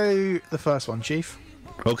 I'm gonna go the first one, Chief.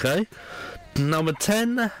 Okay. Number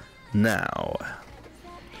 10 now.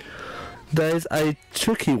 There's a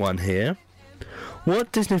tricky one here.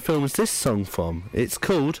 What Disney film is this song from? It's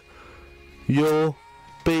called You'll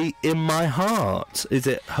Be in My Heart. Is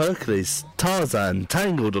it Hercules, Tarzan,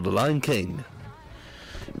 Tangled, or The Lion King?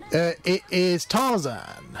 It is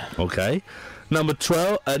Tarzan. Okay. Number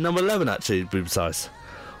 11 actually, to be precise.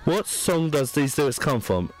 What song does these lyrics come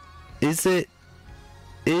from? Is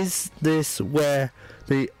this where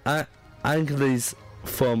the Angeles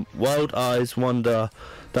from Wild Eyes Wonder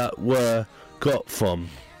that were got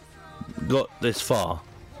this far?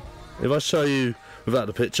 If I show you without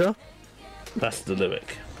the picture, that's the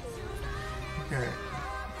lyric. Okay.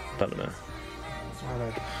 Don't know.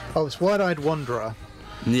 Oh, it's Wide-Eyed Wanderer.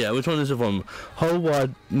 Yeah, which one is it from? Whole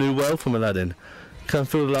Wide New World from Aladdin, Can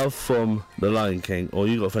Feel the Love from The Lion King, or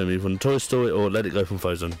You Got a Friend from Toy Story, or Let It Go from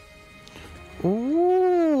Frozen?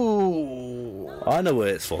 Ooh. I know where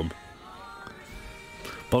it's from,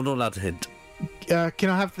 but I'm not allowed to hint. Can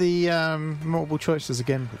I have the multiple choices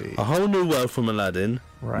again, please? A Whole New World from Aladdin,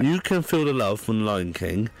 Right. You Can Feel the Love from The Lion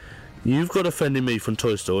King, You've Got a Friend in Me from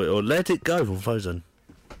Toy Story, or Let It Go from Frozen?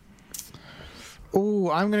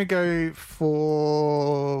 Oh, I'm going to go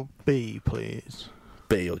for B, please.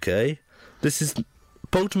 B, okay. This is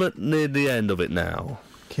ultimate near the end of it now.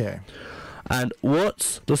 Okay. And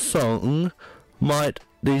what's the song might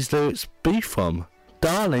these lyrics be from?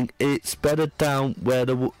 Darling, it's better down where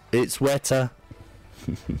it's wetter.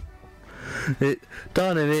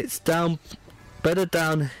 Darling, it's down better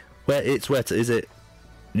down where it's wetter. Is it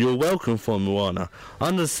You're Welcome from Moana,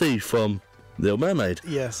 Under the Sea from Little Mermaid?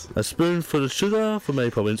 Yes. A Spoonful of Sugar from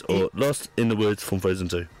Mary Poppins, or Lost in the Woods from Frozen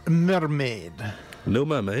 2? Mermaid. Little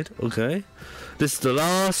Mermaid, okay. This is the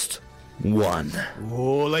last one.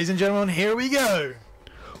 Oh, ladies and gentlemen, here we go.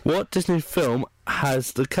 What Disney film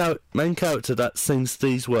has the main character that sings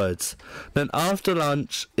these words? Then after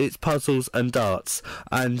lunch, it's puzzles and darts,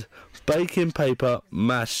 and baking paper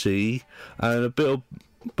mache, and a bit of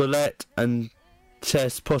bullet and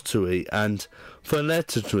chess pottery, and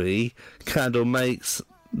phonetically candle makes,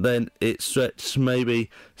 then it stretch, maybe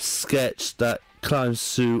sketch that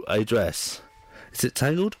climbs to a dress. Is it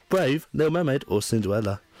Tangled, Brave, Little Mermaid, or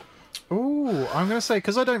Cinderella? Ooh, I'm going to say,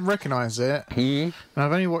 because I don't recognise it, and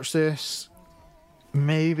I've only watched this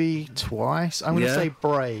maybe twice, I'm going to say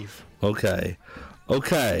Brave. Okay.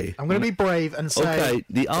 I'm going to be brave and say... Okay,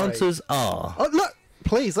 the Brave. answers are... Oh, look,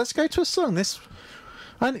 please, let's go to a song.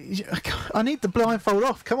 I need the blindfold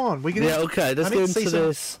off. Come on. Let's get into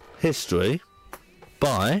this history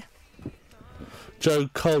by Joe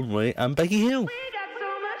Conway and Becky Hill.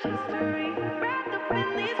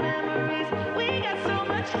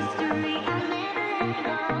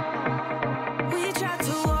 We tried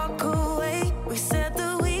to walk away. We said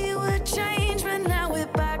that we would change, but now we're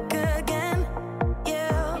back again.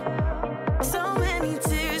 Yeah. So many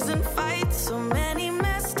tears and fights, so many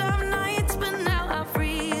messed up nights, but now I've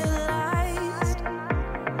realized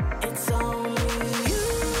it's only you.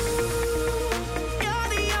 You're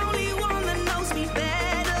the only one that knows me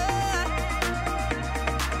better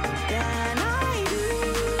than I do.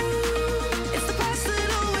 It's the past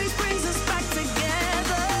that always brings us back together.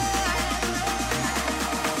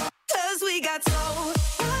 'Cause we got so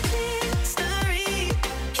much history.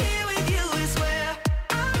 Here with you is where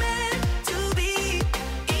I'm meant to be.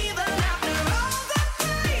 Even after all the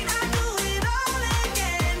pain, I do it all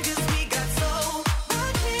again. 'Cause we got so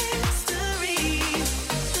much history.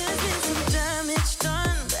 There's been some damage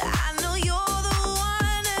done, but I know you're the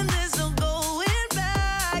one, and there's no going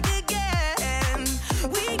back again.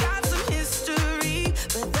 We got some history,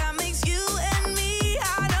 but that makes you and me. I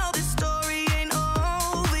know this story ain't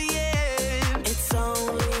over yet. It's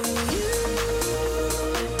only you.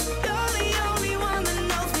 You're the only one that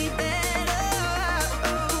knows me better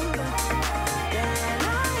than I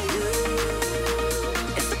do.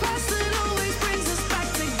 It's the past that always brings us back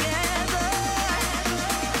together.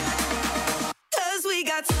 'Cause we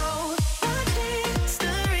got so much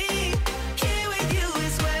history. Here with you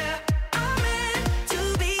is where I'm meant to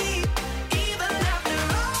be. Even after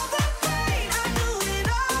all the pain, I do it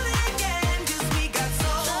all again. 'Cause we got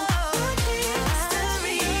so much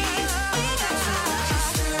history. We got so much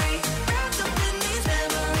history. Wrapped up in these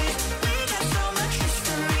memories. We got so much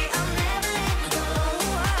history. I'll never let go.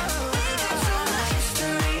 We got so much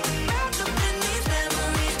history. Wrapped up in these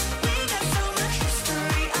memories. We got so much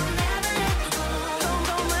history. I'll never let go. So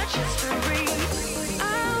much history.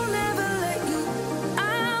 I'll never let you.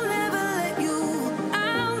 I'll never let you.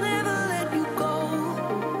 I'll never let you go.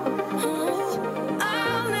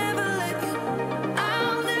 I'll never let you.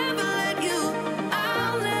 I'll never let you.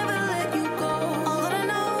 I'll never let you go. All that I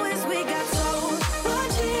know is we got so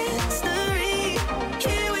much history.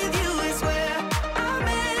 Here with you is where I'm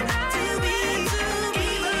meant to be.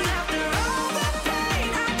 Even after all the pain,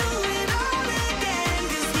 I do it all again.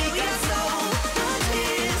 'Cause we got so much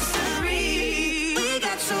history. We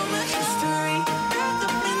got so much history. Wrapped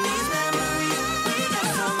up in these memories. We got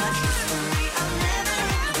so much history. I'll never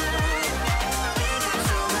let go. We got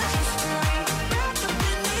so much history. Wrapped up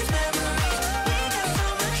in these memories. We got so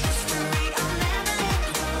much history. I'll never let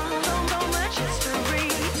go. So much history.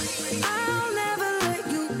 I'll never let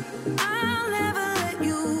you. I'll never let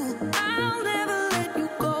you. I'll never let you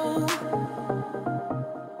go.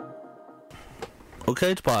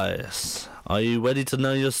 Okay, Tobias. Are you ready to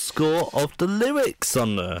know your score of the lyrics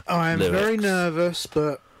on the I am lyrics? very nervous,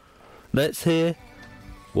 but... Let's hear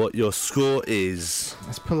what your score is.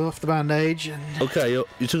 Let's pull off the bandage. And Okay, you're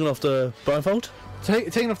taking off the blindfold?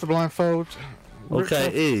 taking off the blindfold. Okay,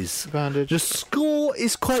 it is. Bandage. Your score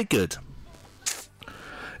is quite good.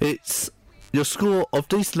 It's... Your score of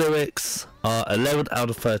these lyrics are 11 out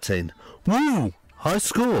of 13. Woo! High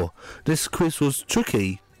score. This quiz was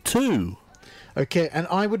tricky, too. Okay, and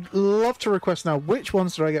I would love to request now, which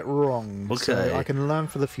ones did I get wrong? Okay. So I can learn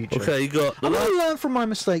for the future. Okay, you got... I want to learn from my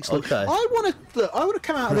mistakes. Look, Okay. I want to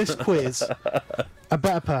come out of this quiz a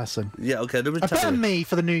better person. Yeah, okay, let me A tell better you. me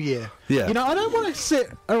for the new year. Yeah. You know, I don't want to sit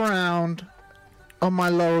around on my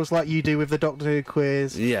laurels like you do with the Doctor Who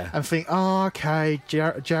quiz. Yeah. And think, oh, okay,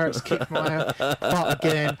 Jarrett's kicked my butt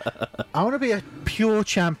again. I want to be a pure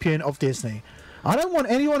champion of Disney. I don't want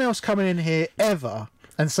anyone else coming in here ever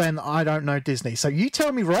and saying that I don't know Disney. So you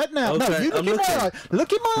tell me right now. No, Okay, you look I'm in my looking. eyes.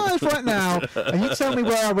 Look in my eyes right now, and you tell me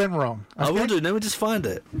where I went wrong. I will do. Let me just find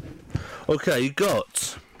it. Okay, you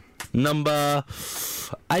got number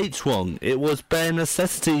 8 wrong. It was Bare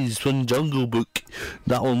Necessities from Jungle Book.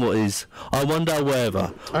 That one what is? I wonder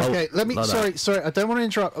wherever. Okay, let me. like that. Sorry. I don't want to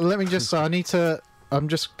interrupt. Let me just. I need to. I'm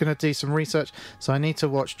just gonna do some research. So I need to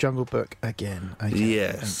watch Jungle Book again. Okay,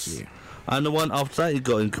 Yes. Thank you. And the one after that you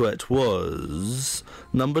got incorrect was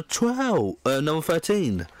number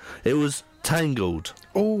 13. It was Tangled.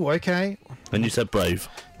 Oh, okay. And you said Brave.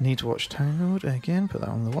 Need to watch Tangled again. Put that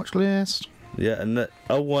on the watch list. Yeah, and the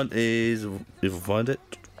other one is, if I find it.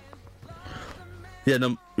 Yeah,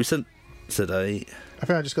 no, we said 8. I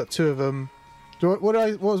think I just got 2 of them. What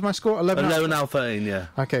was my score? 11 11 out of 13, yeah.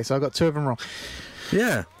 Okay, so I got 2 of them wrong.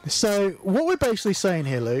 Yeah. So what we're basically saying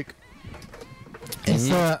here, Luke, is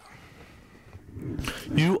that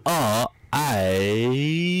you are a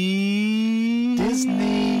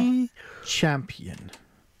Disney champion.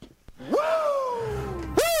 Woo!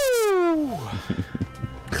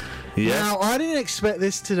 Yeah. Now, I didn't expect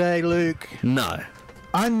this today, Luke. No.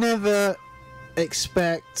 I never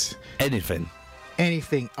expect anything.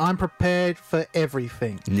 I'm prepared for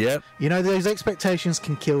everything. Yep. You know, those expectations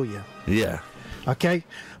can kill you. Yeah. Okay?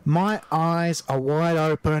 My eyes are wide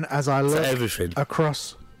open as I look everything.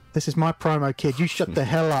 across. This is my promo, kid. You shut the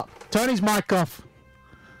hell up. Turn his mic off.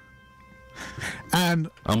 And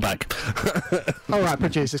I'm back. all right,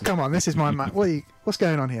 producers, come on. This is my mic. What's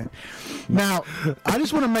going on here? Now, I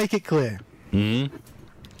just want to make it clear. Mm-hmm.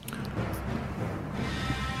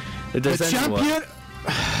 The champion.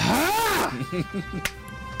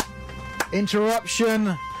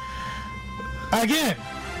 Interruption. Again.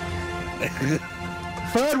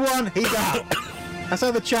 Third one, he's out. That's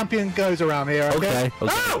how the champion goes around here, okay?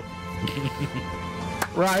 Oh!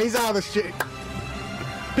 Right, he's out of the shit.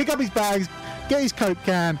 Pick up his bags, get his Coke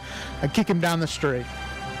can, and kick him down the street.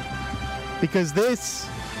 Because this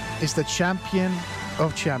is the champion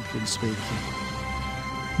of champions speaking.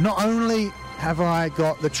 Not only have I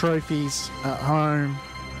got the trophies at home,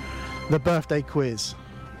 the birthday quiz,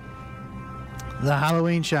 the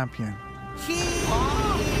Halloween champion.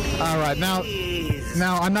 All right, now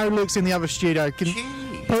I know Luke's in the other studio. Can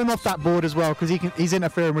put him off that board as well, because he's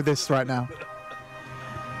interfering with this right now.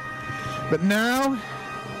 But now,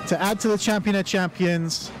 to add to the champion of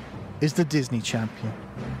champions, is the Disney champion.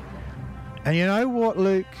 And you know what,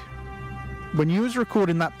 Luke? When you was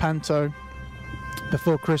recording that panto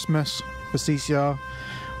before Christmas for CCR,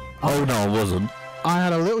 Oh, no, I wasn't. I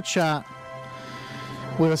had a little chat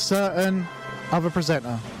with a certain other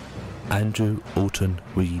presenter. Andrew Alton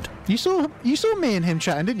Reed. You saw me and him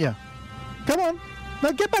chatting, didn't you? Come on.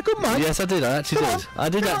 Now get back on mic. Yes, I did. I actually Come did. on. I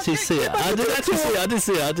did Come on, actually get- see get it. back I on did the actually talk. see it. I did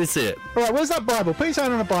see it. I did see it. All right, where's that Bible? Put his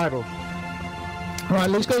hand on the Bible. All right,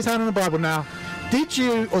 Luke's got his hand on the Bible now. Did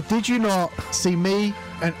you or did you not see me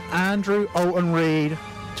and Andrew Alton Reed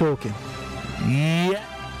talking? Yeah.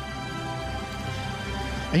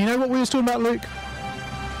 And you know what we was talking about, Luke?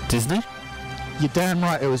 Disney? You're damn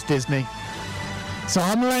right it was Disney. So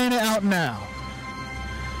I'm laying it out now.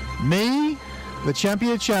 Me, the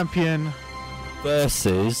champion,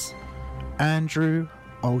 Versus Andrew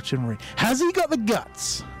Alton Reed. Has he got the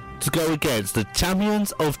guts to go against the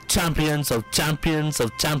champions of champions of champions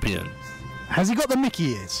of champions. Has he got the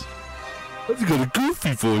Mickey ears? Has he got a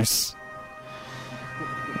goofy voice?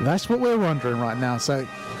 That's what we're wondering right now. So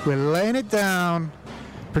we're laying it down.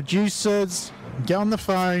 Producers, get on the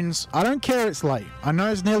phones. I don't care it's late. I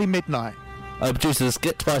know it's nearly midnight. Producers,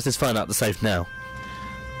 get Tobias' phone out the safe now.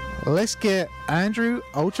 Let's get Andrew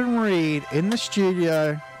Alton Reed in the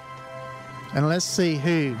studio and let's see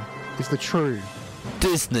who is the true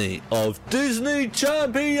Disney of Disney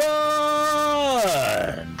champion.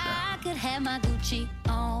 I could have my Gucci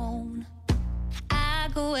on. I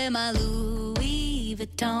could wear my Louis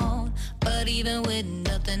Vuitton. But even with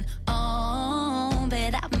nothing on,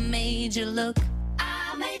 bet I made you look.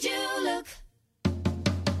 I made you look.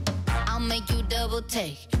 I'll make you double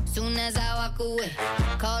take soon as I walk away.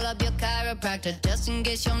 Call up your chiropractor just in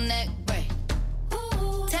case your neck break.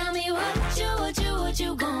 Ooh, tell me what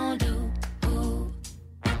you gonna do? Ooh.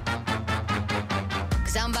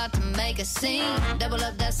 Cause I'm about to make a scene, double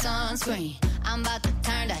up that sunscreen. I'm about to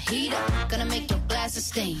turn the heat up, gonna make your glasses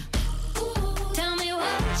steam. Ooh, tell me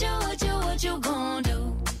what you gonna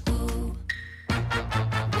do? Ooh.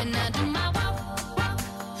 When I do my walk,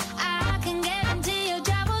 I can guarantee your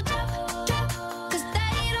job will drop. Cause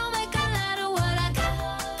they don't make a lot of what I got.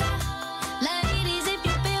 Ladies, if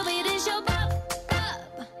you feel me, this your pop.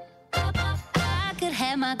 I could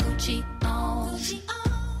have my Gucci on.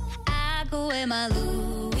 I could wear my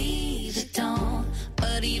Louis Vuitton.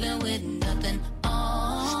 But even with nothing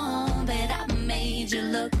on, bet I made you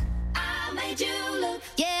look. I made you look.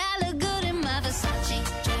 Yeah, I look good in my Versace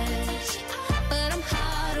dress. But I'm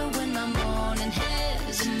hotter when my morning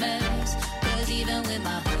hair's a mess. Cause even with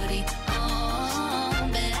my hoodie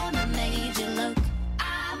on, bet I made you look.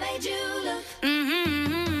 I made you look.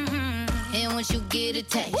 And once you get a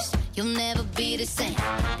taste, you'll never be the same.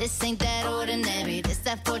 This ain't that ordinary, this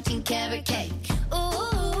that 14 karat cake.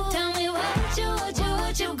 Ooh, tell me what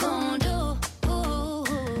you gonna do?